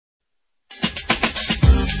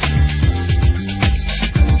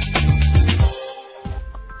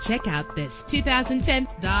Check out this 2010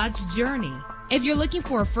 Dodge Journey. If you're looking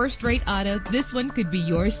for a first-rate auto, this one could be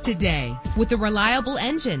yours today. With a reliable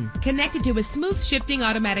engine connected to a smooth shifting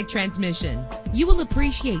automatic transmission, you will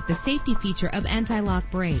appreciate the safety feature of anti-lock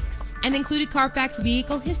brakes. An included Carfax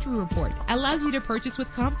Vehicle History Report allows you to purchase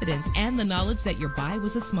with confidence and the knowledge that your buy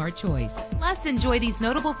was a smart choice. Plus, enjoy these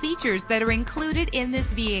notable features that are included in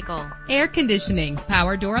this vehicle: Air conditioning,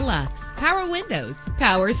 power door locks, power windows,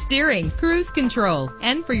 power steering, cruise control.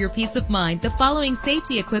 And for your peace of mind, the following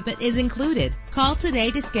safety equipment is included. Call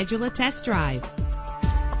today to schedule a test drive.